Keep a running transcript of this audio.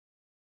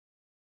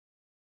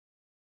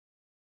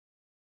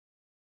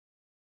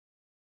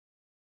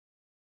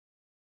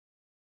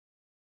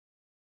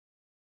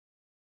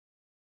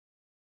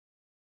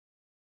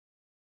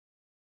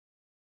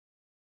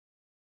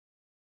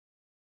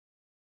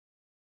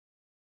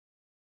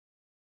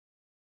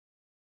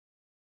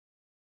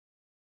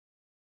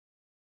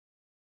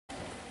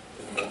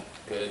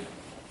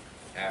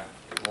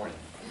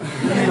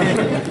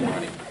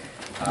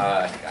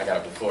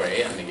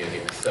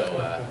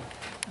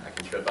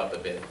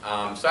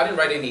So I didn't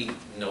write any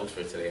notes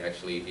for today,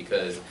 actually,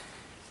 because,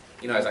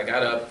 you know, as I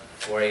got up,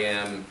 4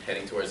 a.m.,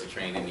 heading towards the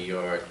train in New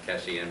York,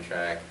 catch the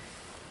Amtrak,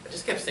 I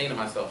just kept saying to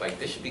myself, like,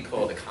 this should be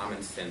called a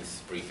common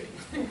sense briefing,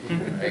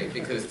 right?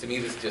 Because to me,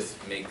 this just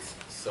makes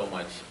so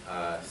much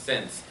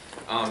sense.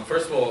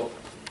 First of all,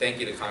 thank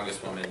you to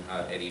Congresswoman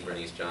Eddie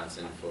Bernice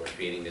Johnson for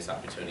creating this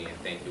opportunity, and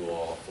thank you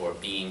all for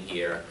being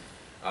here.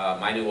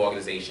 My new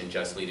organization,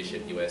 Just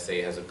Leadership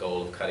USA, has a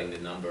goal of cutting the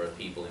number of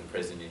people in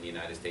prison in the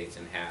United States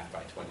in half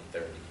by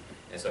 2030.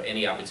 And so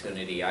any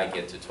opportunity I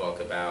get to talk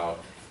about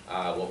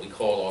what we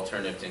call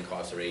alternative to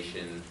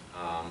incarceration,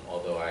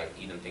 although I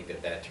even think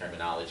that that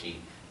terminology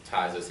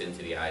ties us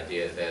into the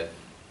idea that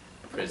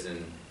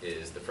prison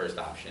is the first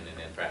option, and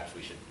then perhaps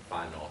we should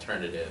find an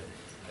alternative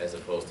as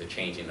opposed to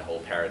changing the whole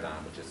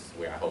paradigm, which is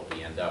where I hope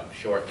we end up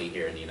shortly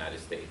here in the United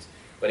States.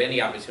 But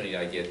any opportunity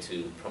I get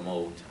to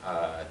promote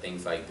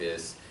things like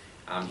this,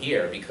 I'm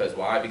here because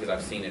why? Because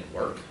I've seen it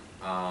work,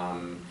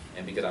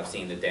 and because I've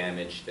seen the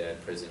damage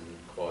that prison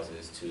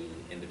causes to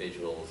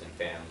individuals and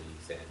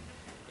families and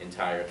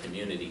entire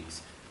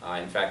communities.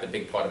 In fact, a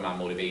big part of my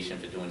motivation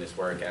for doing this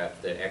work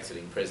after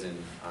exiting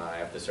prison,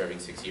 after serving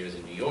 6 years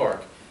in New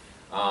York,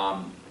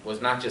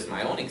 was not just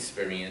my own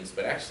experience,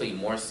 but actually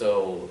more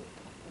so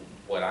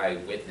what I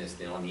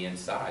witnessed on the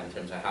inside in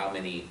terms of how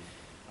many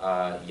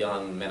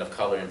young men of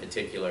color in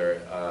particular,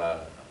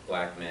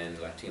 black men,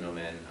 Latino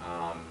men,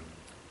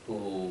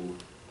 who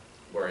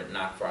were it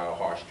not for our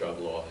harsh drug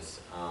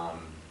laws,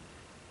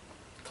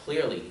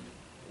 clearly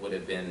would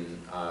have been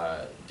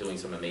doing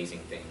some amazing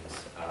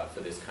things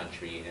for this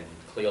country, and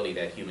clearly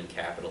that human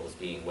capital is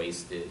being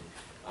wasted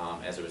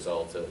as a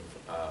result of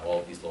all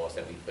of these laws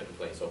that we've put in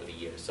place over the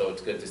years. So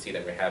it's good to see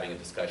that we're having a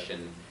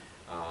discussion,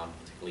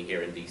 particularly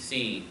here in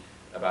DC,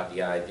 about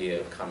the idea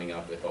of coming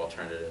up with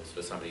alternatives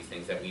for some of these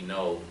things that we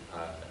know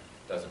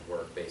doesn't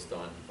work based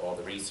on all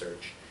the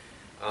research.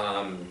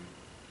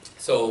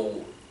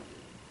 So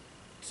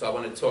I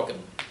want to talk a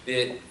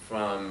bit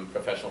from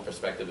professional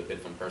perspective, a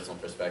bit from personal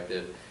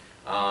perspective.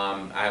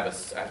 I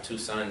have two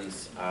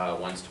sons,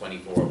 one's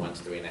 24,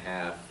 one's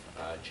 3.5,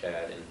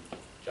 Chad and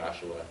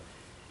Joshua.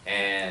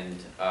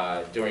 And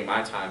during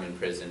my time in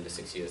prison, the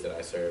 6 years that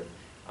I served,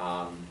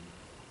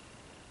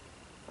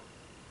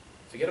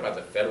 forget about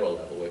the federal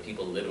level where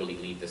people literally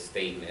leave the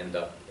state and end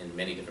up in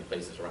many different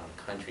places around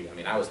the country. I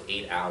mean, I was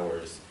 8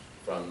 hours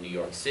from New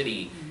York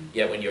City,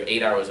 yet when you're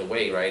 8 hours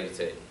away, right, it's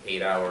an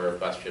 8-hour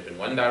bus trip in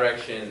one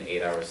direction,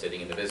 8 hours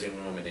sitting in the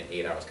visiting room, and then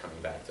 8 hours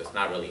coming back. So it's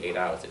not really 8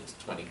 hours, it's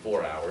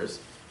 24 hours,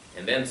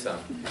 and then some.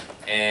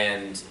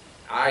 And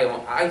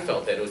I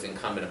felt that it was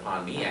incumbent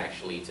upon me,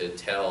 actually, to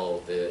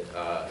tell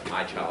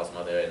my child's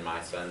mother and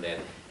my son that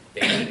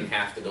they didn't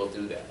have to go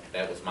through that.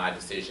 That was my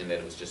decision, that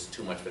it was just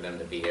too much for them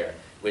to bear,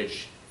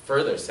 which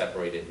further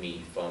separated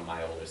me from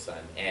my older son.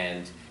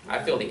 And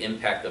I feel the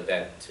impact of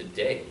that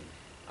today.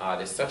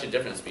 There's such a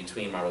difference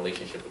between my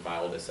relationship with my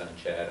older son,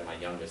 Chad, and my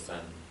younger son,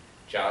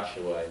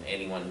 Joshua, and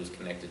anyone who's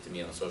connected to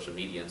me on social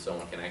media and so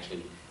on can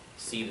actually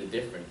see the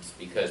difference,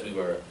 because we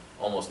were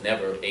almost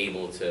never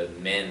able to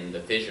mend the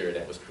fissure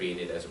that was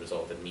created as a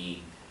result of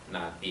me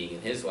not being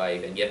in his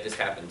life. And yet this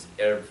happens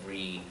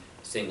every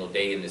single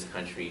day in this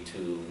country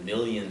to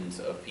millions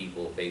of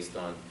people based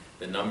on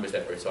the numbers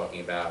that we're talking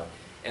about.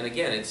 And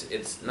again,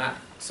 it's not,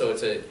 so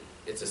it's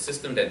a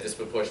system that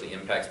disproportionately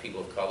impacts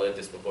people of color,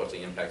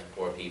 disproportionately impacts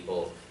poor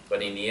people,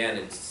 but in the end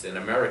it's an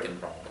American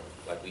problem.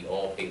 Like, we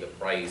all pay the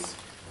price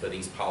for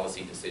these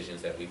policy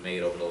decisions that we've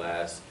made over the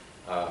last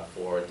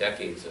 4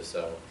 decades or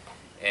so.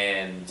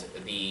 And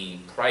the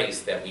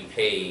price that we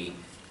pay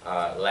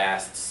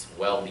lasts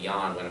well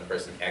beyond when a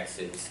person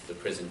exits the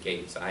prison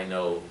gates. I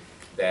know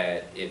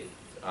that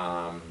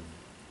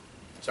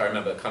so I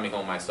remember coming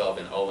home myself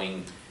and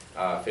owing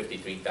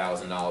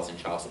 $53,000 in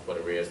child support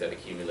arrears that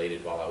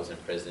accumulated while I was in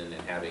prison,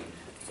 and having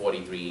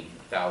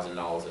 $43,000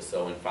 or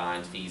so in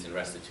fines, fees, and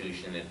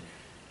restitution, and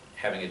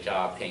having a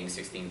job paying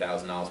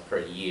 $16,000 per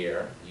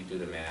year. You do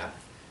the math.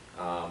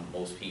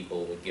 Most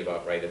people would give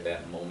up right at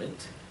that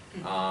moment.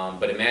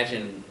 But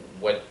imagine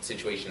what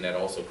situation that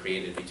also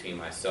created between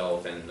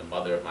myself and the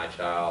mother of my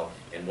child,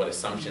 and what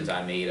assumptions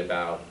I made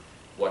about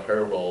what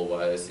her role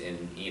was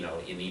in,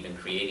 in even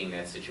creating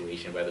that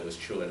situation, whether it was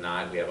true or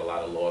not. We have a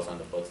lot of laws on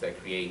the books that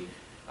create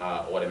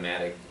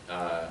automatic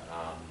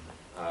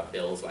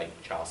bills like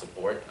child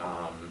support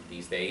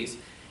these days,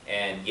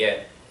 and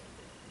yet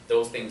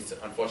those things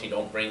unfortunately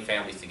don't bring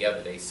families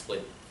together. They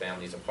split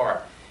families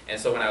apart. And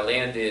so when I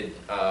landed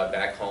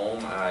back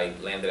home, I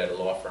landed at a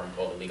law firm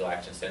called the Legal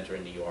Action Center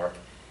in New York,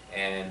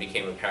 and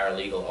became a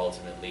paralegal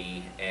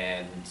ultimately,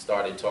 and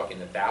started talking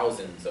to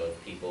thousands of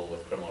people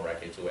with criminal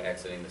records who were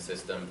exiting the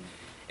system.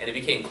 And it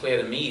became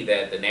clear to me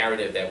that the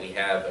narrative that we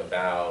have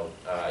about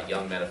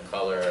young men of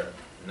color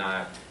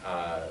not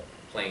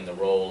playing the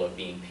role of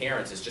being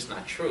parents is just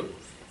not true.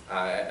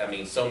 I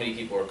mean, so many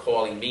people were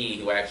calling me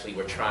who actually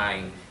were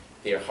trying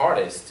their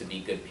hardest to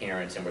be good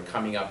parents, and were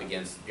coming up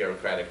against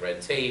bureaucratic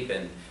red tape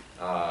and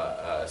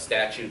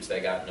statutes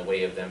that got in the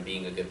way of them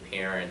being a good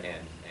parent, and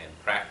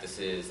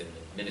practices and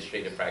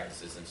administrative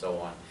practices and so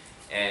on.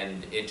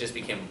 And it just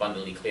became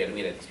abundantly clear to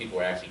me that these people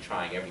were actually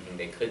trying everything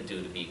they could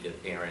do to be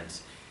good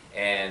parents.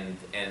 And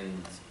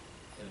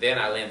then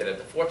I landed at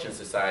the Fortune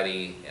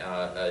Society,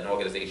 an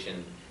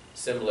organization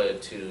similar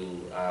to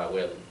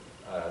where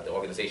the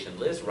organization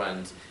Liz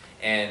runs.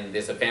 And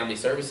there's a family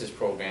services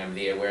program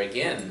there where,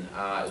 again,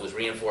 it was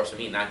reinforced for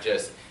me, not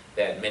just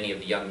that many of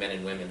the young men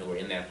and women who were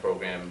in that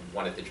program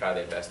wanted to try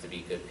their best to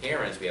be good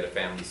parents. We had a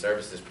family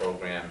services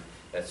program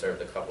that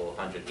served a couple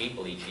hundred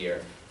people each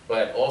year.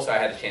 But also I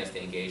had a chance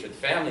to engage with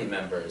family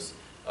members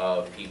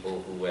of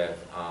people who have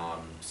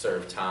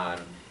served time.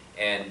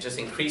 And just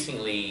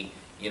increasingly,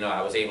 you know,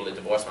 I was able to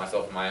divorce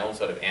myself from my own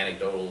sort of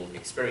anecdotal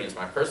experience,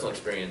 my personal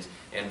experience,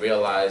 and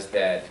realize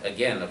that,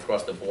 again,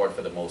 across the board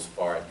for the most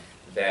part,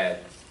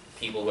 that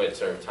people who had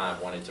served time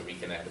wanted to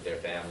reconnect with their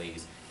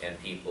families, and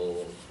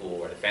people who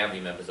were the family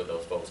members of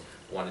those folks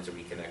wanted to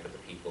reconnect with the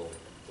people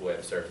who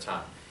have served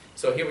time.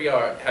 So here we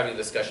are having a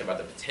discussion about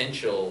the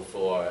potential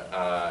for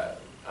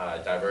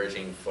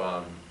diverging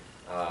from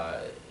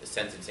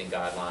sentencing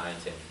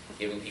guidelines and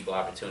giving people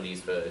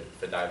opportunities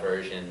for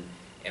diversion.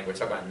 And we're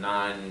talking about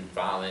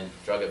non-violent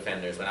drug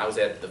offenders. When I was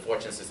at the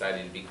Fortune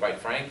Society, to be quite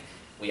frank,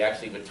 we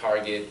actually would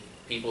target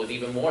people with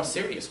even more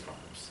serious crimes.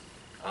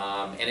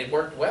 And it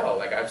worked well.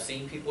 Like, I've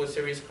seen people with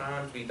serious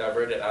crimes be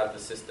diverted out of the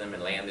system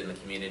and land in the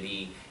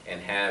community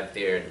and have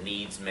their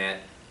needs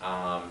met.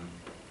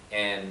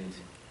 And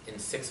in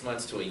 6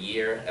 months to a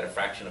year, at a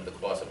fraction of the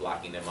cost of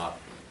locking them up,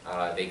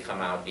 they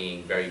come out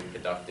being very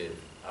productive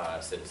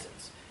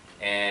citizens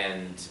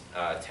and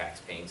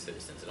tax-paying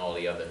citizens and all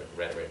the other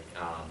rhetoric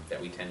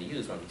that we tend to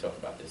use when we talk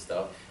about this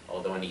stuff.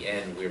 Although in the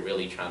end, we're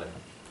really trying to,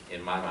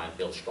 in my mind,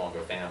 build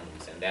stronger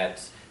families, and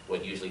that's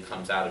what usually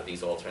comes out of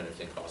these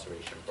alternative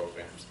incarceration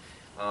programs.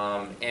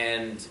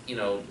 And, you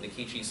know,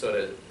 Nikichi sort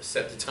of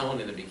set the tone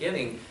in the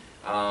beginning,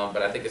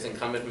 but I think it's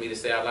incumbent for me to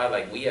say out loud,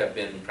 like, we have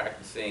been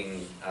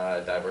practicing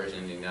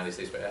diversion in the United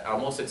States. Our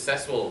most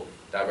successful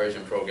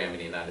diversion program in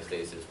the United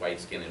States is white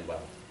skin and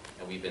wealth,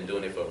 and we've been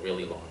doing it for a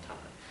really long time.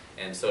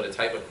 And so the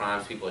type of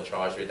crimes people are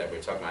charged with that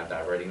we're talking about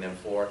diverting them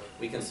for,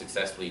 we can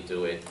successfully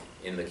do it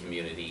in the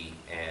community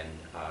and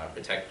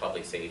protect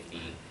public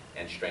safety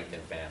and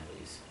strengthen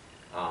families.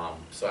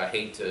 So I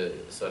hate to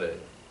sort of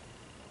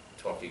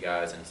talk to you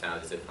guys and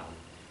sound as if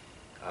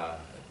I'm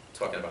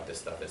talking about this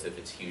stuff as if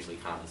it's hugely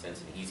common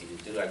sense and easy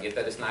to do. I get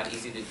that it's not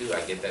easy to do.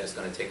 I get that it's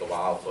going to take a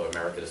while for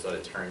America to sort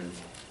of turn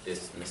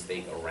this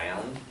mistake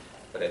around.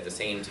 But at the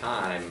same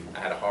time, I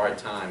had a hard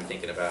time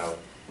thinking about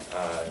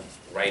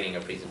writing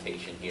a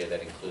presentation here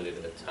that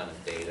included a ton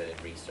of data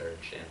and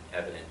research and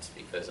evidence,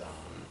 because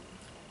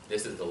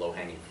this is the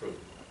low-hanging fruit.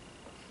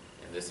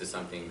 And this is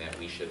something that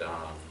we should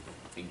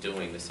be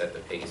doing to set the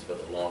pace for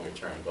the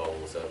longer-term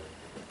goals of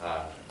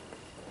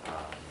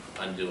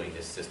undoing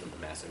this system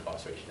of mass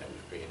incarceration that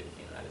we've created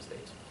in the United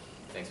States.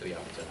 Thanks for the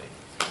opportunity.